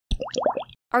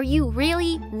Are you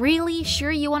really sure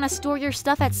you want to store your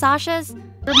stuff at Sasha's?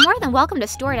 You're more than welcome to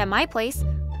store it at my place.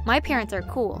 My parents are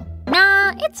cool.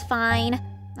 Nah, it's fine.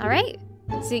 Alright,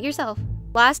 suit yourself.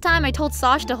 Last time I told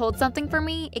Sash to hold something for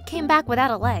me, it came back without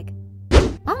a leg.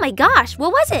 Oh my gosh,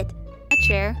 what was it? A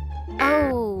chair.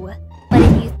 Oh, but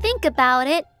if you think about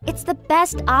it, it's the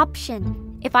best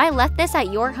option. If I left this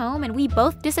at your home and we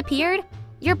both disappeared,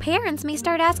 your parents may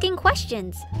start asking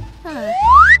questions. Huh,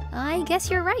 I guess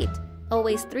you're right.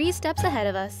 Always 3 steps ahead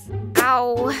of us.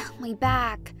 Ow, my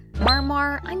back.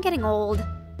 Marmar, I'm getting old.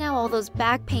 Now all those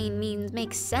back pain memes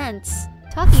make sense.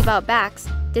 Talking about backs,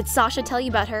 did Sasha tell you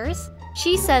about hers?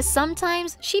 She says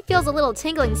sometimes she feels a little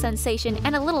tingling sensation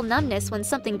and a little numbness when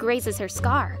something grazes her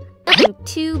scar. Nothing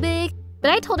too big,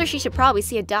 but I told her she should probably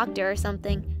see a doctor or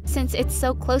something, since it's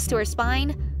so close to her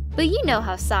spine. But you know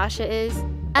how Sasha is.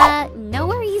 No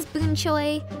worries,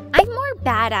 Boonchoy. I'm more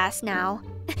badass now.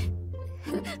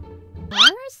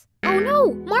 Mars? Oh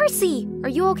no, Marcy! Are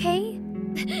you okay?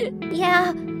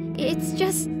 Yeah, it's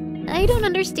just... I don't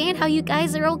understand how you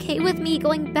guys are okay with me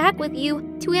going back with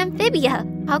you to Amphibia.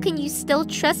 How can you still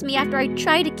trust me after I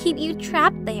try to keep you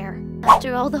trapped there?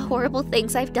 After all the horrible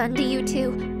things I've done to you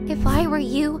two, if I were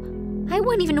you, I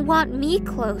wouldn't even want me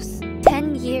close.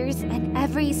 10 years and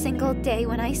every single day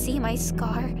when I see my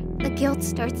scar, the guilt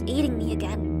starts eating me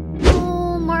again.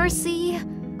 Oh, Marcy.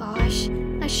 Gosh,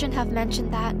 I shouldn't have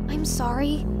mentioned that. I'm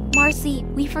sorry. Marcy,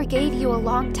 we forgave you a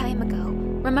long time ago.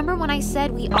 Remember when I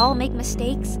said we all make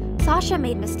mistakes? Sasha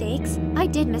made mistakes. I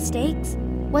did mistakes.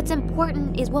 What's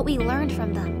important is what we learned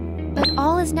from them. But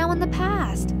all is now in the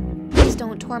past. Please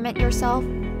don't torment yourself.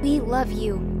 We love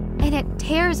you. And it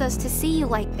tears us to see you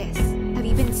like this. Have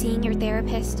you been seeing your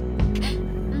therapist?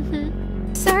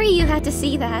 Sorry you had to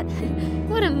see that.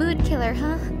 What a mood killer,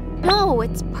 huh? No,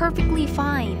 it's perfectly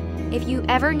fine. If you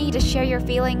ever need to share your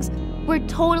feelings, we're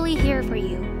totally here for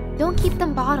you. Don't keep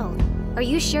them bottled. Are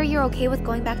you sure you're okay with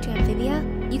going back to Amphibia?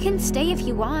 You can stay if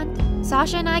you want.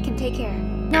 Sasha and I can take care.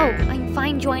 No, I'm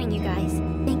fine joining you guys.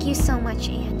 Thank you so much,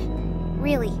 Anne.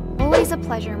 Really, always a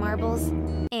pleasure, Marbles.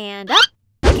 And up!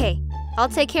 Okay, I'll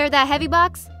take care of that heavy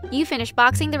box. You finish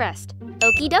boxing the rest.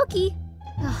 Okie dokie.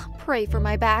 Oh, pray for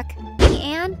my back. Hey,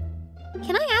 Anne,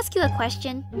 can I ask you a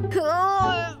question?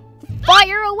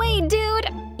 Fire away, dude!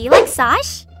 You like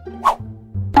Sash?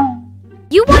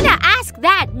 You wanna ask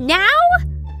that now?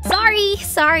 Sorry.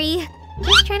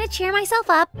 Just trying to cheer myself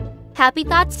up. Happy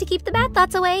thoughts to keep the bad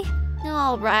thoughts away.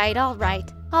 All right.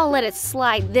 I'll let it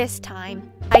slide this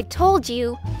time. I told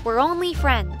you, we're only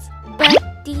friends.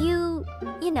 But do you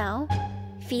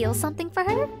feel something for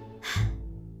her?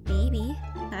 Maybe.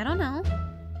 I don't know.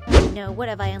 Oh no, what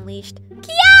have I unleashed?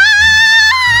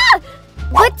 Kia!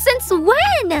 What since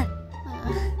when?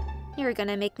 You're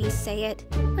gonna make me say it.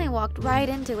 I walked right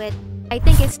into it. I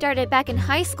think it started back in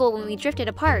high school when we drifted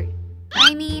apart.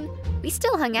 I mean, we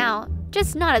still hung out,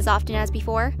 just not as often as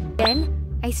before.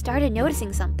 Then, I started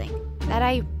noticing something, that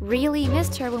I really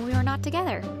missed her when we were not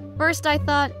together. First I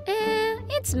thought,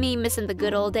 it's me missing the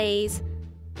good old days.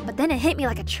 But then it hit me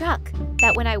like a truck,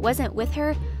 that when I wasn't with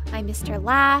her, I missed her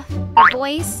laugh, her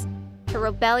voice, her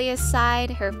rebellious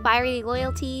side, her fiery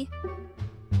loyalty.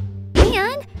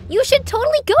 And you should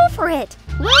totally go for it!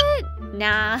 What?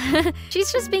 Nah,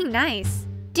 she's just being nice.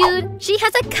 Dude, she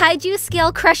has a kaiju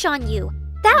scale crush on you.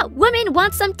 That woman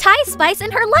wants some Thai spice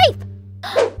in her life.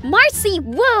 Marcy,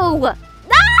 whoa!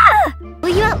 Ah!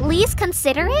 Will you at least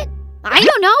consider it? I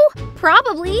don't know,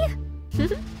 probably.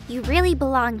 You really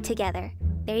belong together.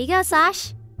 There you go,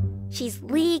 Sash. She's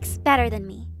leagues better than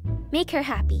me. Make her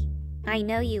happy. I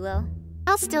know you will.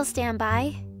 I'll still stand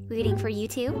by, rooting for you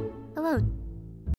two, alone.